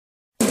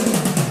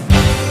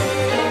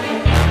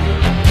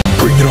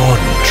it on,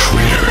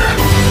 traitor.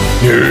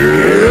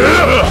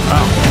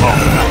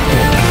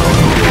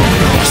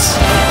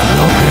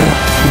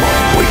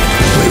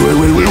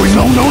 Wait,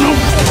 no.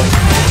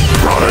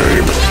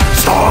 Prime,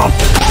 stop,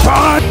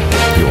 Prime.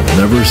 You'll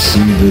never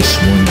see this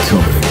one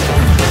coming.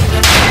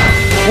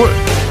 What?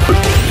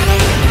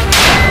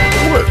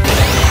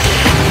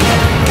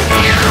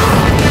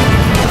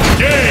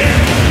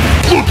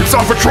 Yeah! Look, it's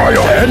off a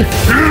trial. Dad?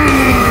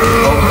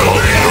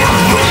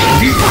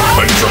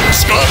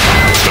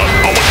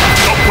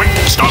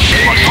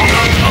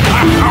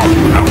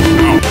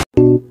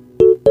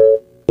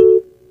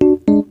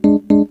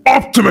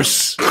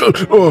 Optimus!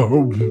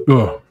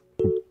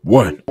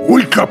 What?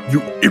 Wake up,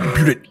 you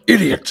impudent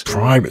idiot!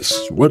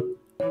 Primus, what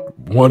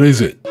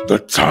is it? The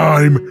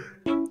time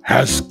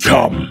has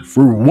come.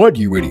 For what,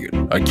 you idiot?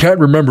 I can't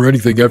remember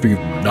anything after you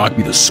knocked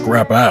me the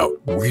scrap out.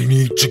 We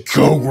need to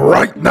go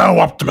right now,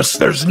 Optimus.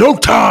 There's no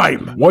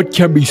time. What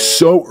can be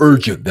so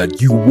urgent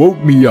that you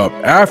woke me up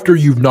after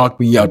you've knocked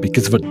me out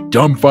because of a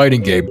dumb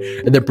fighting game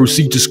and then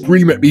proceed to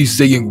scream at me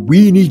saying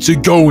we need to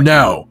go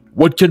now?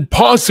 What can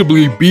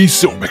possibly be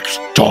so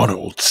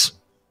McDonald's?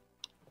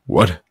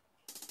 What?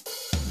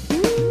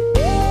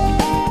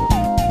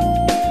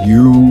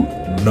 You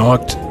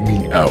knocked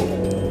me out,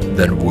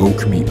 then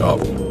woke me up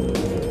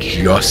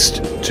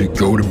just to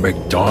go to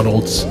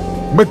McDonald's?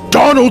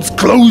 McDonald's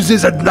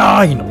closes at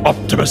 9,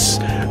 Optimus.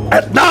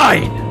 At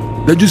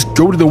 9! Then just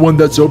go to the one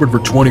that's open for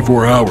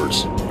 24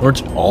 hours.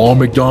 Aren't all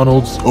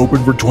McDonald's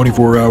open for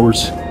 24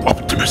 hours?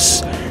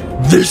 Optimus,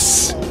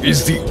 this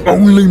is the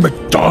only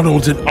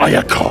McDonald's in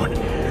Iacon,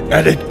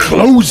 and it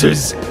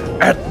closes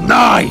at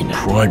 9.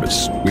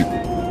 Primus, wait,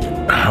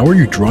 how are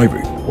you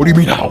driving? What do you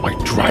mean, how am I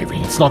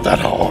driving? It's not that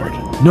hard.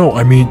 No,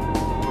 I mean,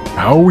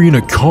 how are we in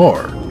a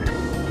car?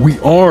 We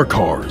are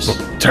cars.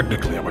 Look,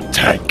 technically, I'm a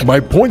tank.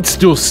 My point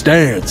still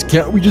stands.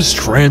 Can't we just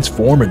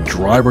transform and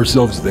drive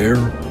ourselves there?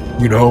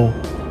 You know,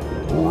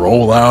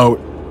 roll out.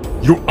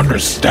 You don't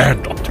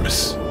understand,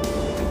 Optimus.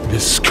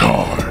 This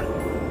car,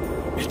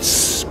 it's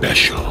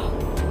special.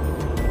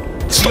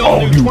 It's the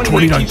all-new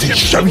 2019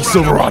 Chevy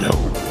Silverado.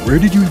 Where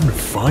did you even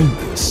find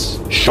this?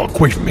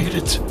 Shockwave made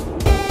it.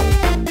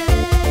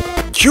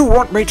 You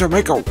want me to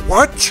make a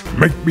what?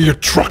 Make me a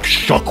truck,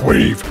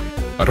 Shockwave.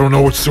 I don't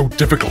know what's so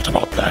difficult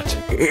about that.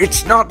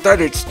 It's not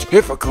that it's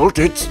difficult,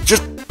 it's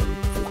just...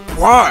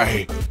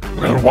 why?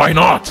 Well, why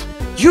not?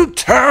 You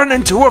turn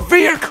into a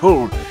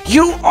vehicle!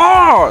 You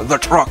are the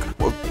truck!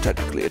 Well,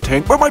 technically a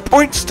tank, but my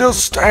point still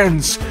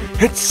stands.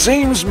 It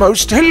seems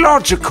most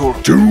illogical.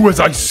 Do as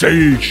I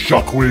say,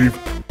 Shockwave.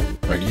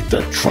 I need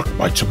that truck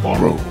by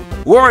tomorrow.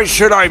 Why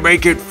should I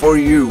make it for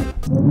you?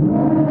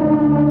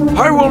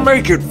 I will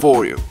make it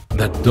for you.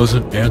 That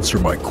doesn't answer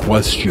my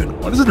question.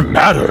 Why does it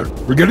matter?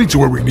 We're getting to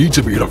where we need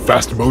to be in a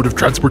fast mode of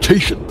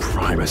transportation.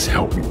 Primus,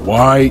 help me.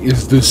 Why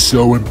is this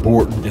so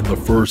important in the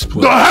first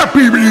place? The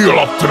Happy Meal,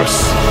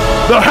 Optimus!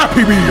 The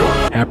Happy Meal!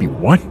 Happy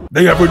what?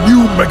 They have a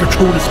new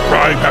Megatronus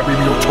Prime Happy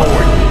Meal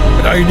toy,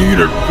 and I need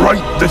it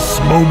right this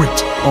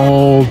moment.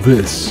 All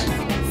this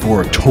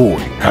for a toy?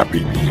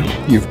 Happy Meal.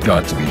 You've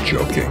got to be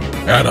joking.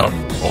 And I'm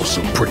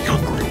also pretty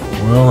hungry.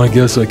 Well, I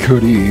guess I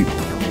could eat.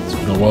 It's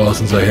been a while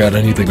since I had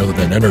anything other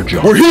than energy.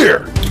 We're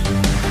here!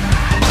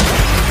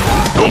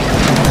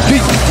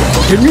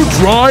 Can you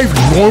drive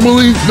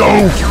normally?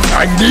 No!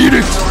 I need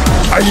it!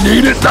 I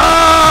need it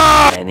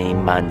now! Many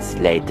months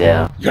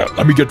later. Yeah,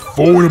 let me get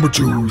 4 number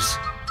 2s,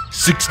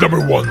 6 number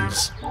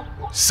 1s,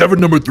 7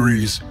 number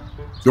 3s.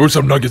 There were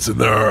some nuggets in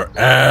there,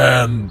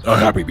 and a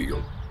Happy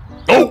Meal.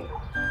 Oh!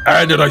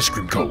 And an ice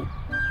cream cone.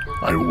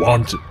 I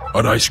want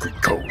an ice cream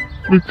cone.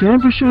 We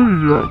can't be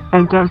sure yet.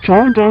 I've got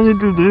Charlie Dolly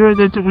to be here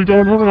that we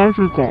don't have an ice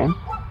cream cone.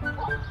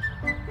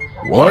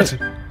 What?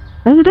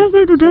 We're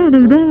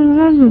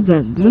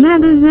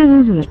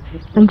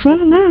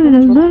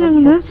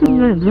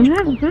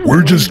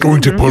just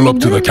going to pull up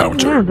to the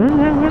counter.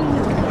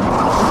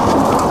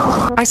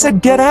 I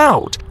said get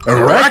out!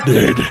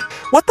 Arachnid!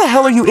 What the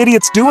hell are you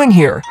idiots doing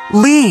here?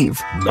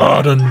 Leave!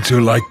 Not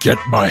until I get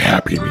my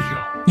Happy Meal.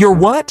 Your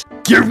what?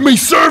 Give me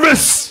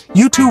service!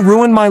 You two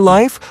ruined my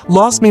life,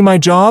 lost me my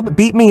job,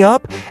 beat me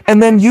up,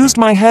 and then used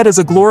my head as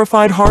a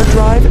glorified hard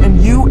drive,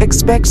 and you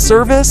expect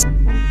service?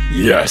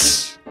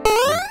 Yes.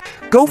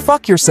 Go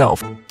fuck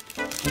yourself.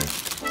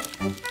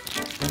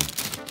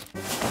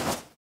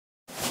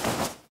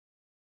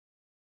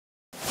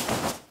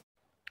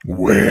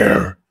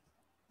 Where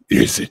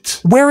is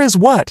it? Where is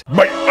what?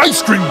 My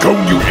ice cream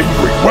cone, you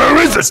ingrid! Where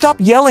is it? Stop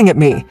yelling at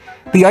me.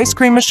 The ice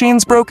cream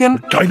machine's broken?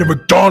 What kind of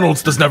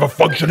McDonald's doesn't have a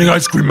functioning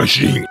ice cream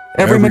machine?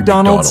 Every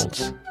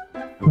McDonald's?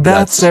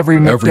 That's every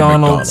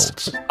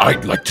McDonald's.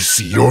 I'd like to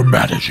see your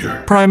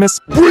manager. Primus.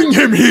 Bring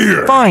him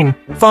here! Fine,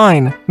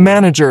 fine.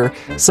 Manager,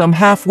 some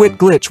half-wit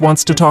glitch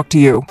wants to talk to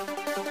you.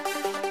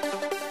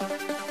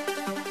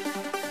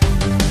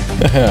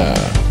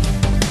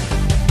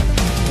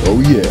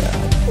 Oh yeah.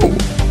 Oh.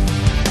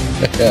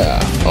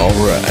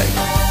 Alright.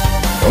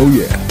 Oh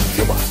yeah.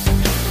 Come on.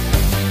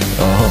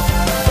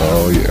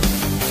 Oh yeah.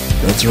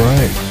 That's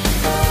right.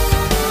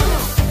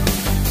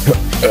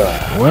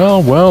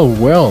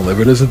 Well, if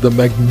it isn't the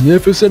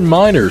magnificent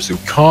miners who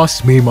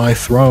cost me my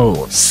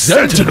throne.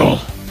 Sentinel!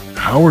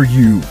 How are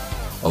you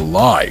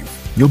alive?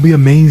 You'll be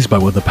amazed by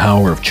what the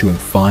power of chewing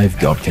 5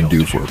 gum can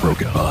do for a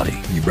broken body.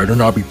 You better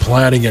not be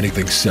planning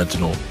anything,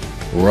 Sentinel,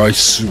 or I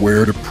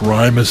swear to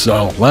Primus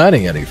I'll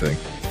planning anything.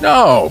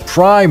 No,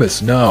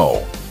 Primus,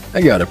 no.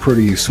 I got a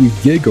pretty sweet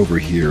gig over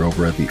here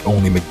over at the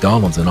only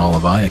McDonald's in all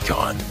of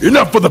Iacon.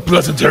 Enough of the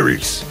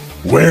pleasantries!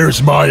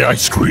 Where's my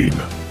ice cream?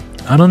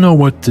 I don't know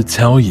what to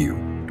tell you,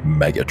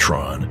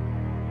 Megatron,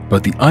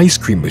 but the ice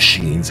cream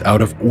machine's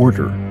out of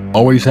order.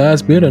 Always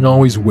has been and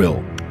always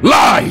will.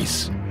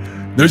 Lies!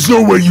 There's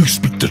no way you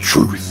speak the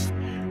truth.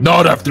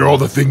 Not after all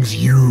the things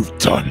you've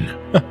done.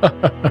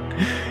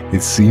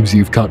 It seems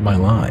you've caught my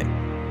lie.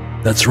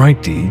 That's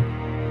right, D.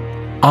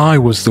 I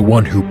was the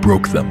one who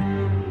broke them.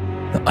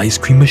 The ice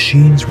cream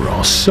machines were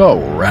all so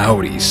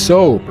rowdy,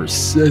 so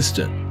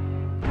persistent.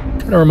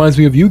 Kinda reminds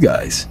me of you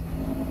guys.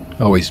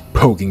 Always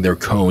poking their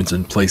cones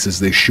in places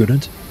they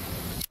shouldn't.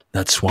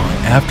 That's why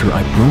after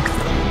I broke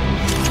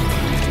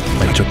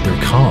them, I took their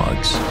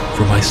cogs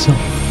for myself.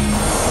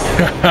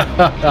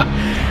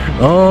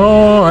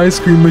 Oh, ice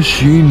cream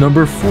machine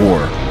number 4.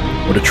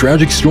 What a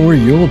tragic story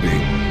you'll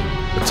be.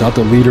 Atop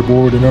the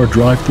leaderboard in our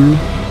drive-thru,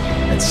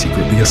 and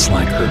secretly a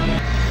slacker.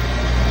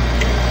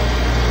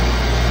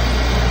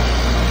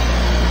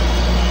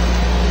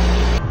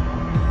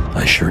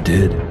 I sure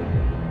did.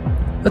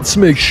 Let's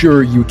make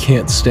sure you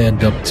can't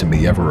stand up to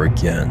me ever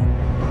again.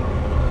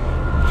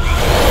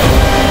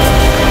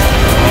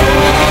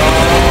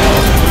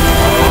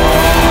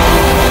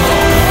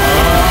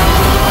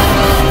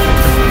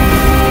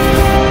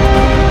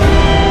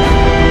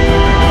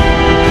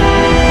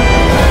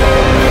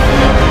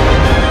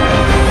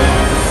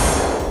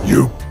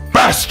 You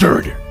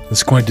bastard!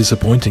 It's quite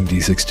disappointing,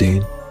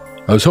 D16.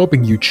 I was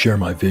hoping you'd share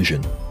my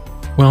vision.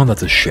 Well,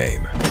 that's a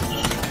shame.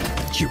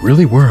 You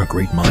really were a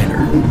great miner.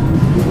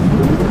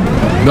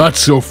 Not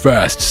so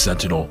fast,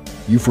 Sentinel.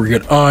 You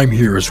forget I'm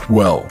here as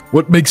well.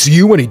 What makes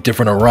you any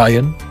different,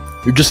 Orion?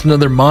 You're just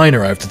another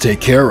miner I have to take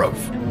care of.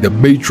 The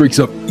matrix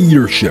of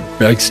eatership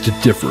begs to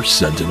differ,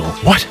 Sentinel.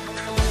 What?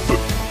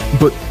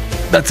 But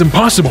that's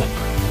impossible.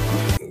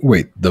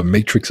 Wait, the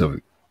matrix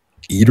of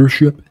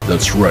eatership?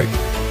 That's right.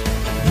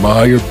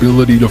 My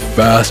ability to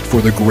fast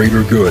for the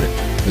greater good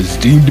has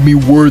deemed me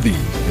worthy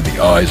in the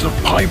eyes of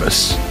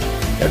Primus.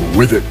 And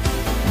with it,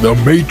 the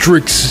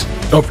matrix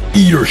of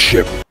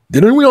eatership.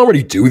 Didn't we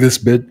already do this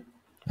bit?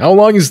 How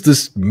long is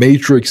this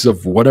matrix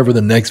of whatever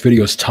the next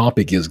video's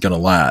topic is gonna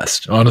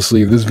last?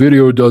 Honestly, if this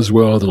video does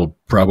well, it'll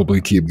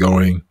probably keep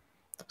going.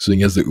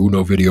 Seeing as the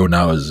Uno video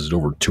now has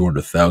over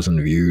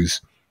 200,000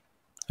 views.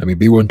 I mean,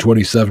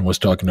 B127 was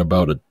talking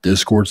about a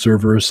Discord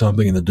server or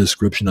something in the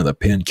description of the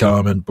pinned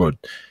comment, but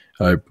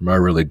I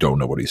really don't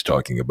know what he's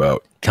talking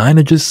about.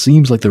 Kinda just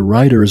seems like the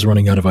writer is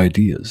running out of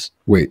ideas.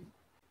 Wait.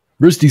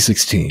 Where's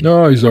D16?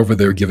 Oh, he's over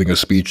there giving a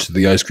speech to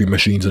the ice cream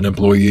machines and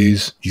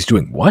employees. He's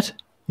doing what?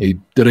 He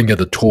didn't get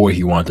the toy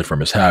he wanted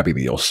from his Happy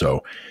Meal,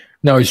 so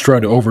now he's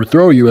trying to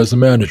overthrow you as the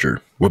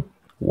manager.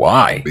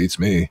 Why? Beats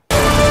me.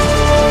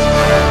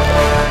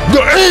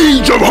 The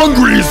age of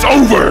hungry is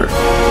over!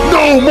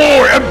 No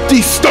more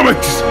empty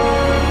stomachs!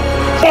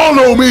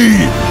 Follow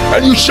me,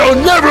 and you shall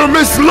never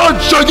miss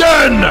lunch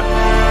again!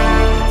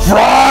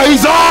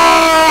 Fries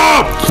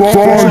up!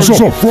 Fries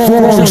up!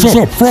 Fries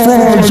up!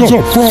 Fries up!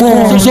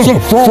 Fries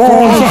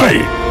up!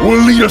 I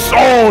will lead us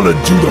all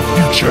into the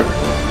future.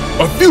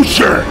 A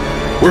future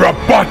where a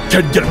bot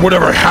can get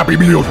whatever Happy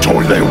Meal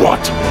toy they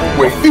want.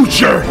 A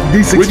future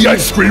where the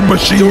ice cream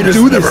machine is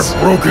never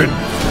broken.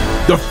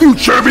 The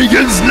future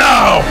begins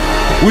now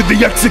with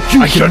the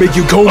execution I can make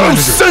you co-manager. of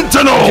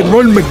Sentinel! We can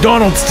run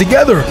McDonald's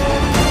together!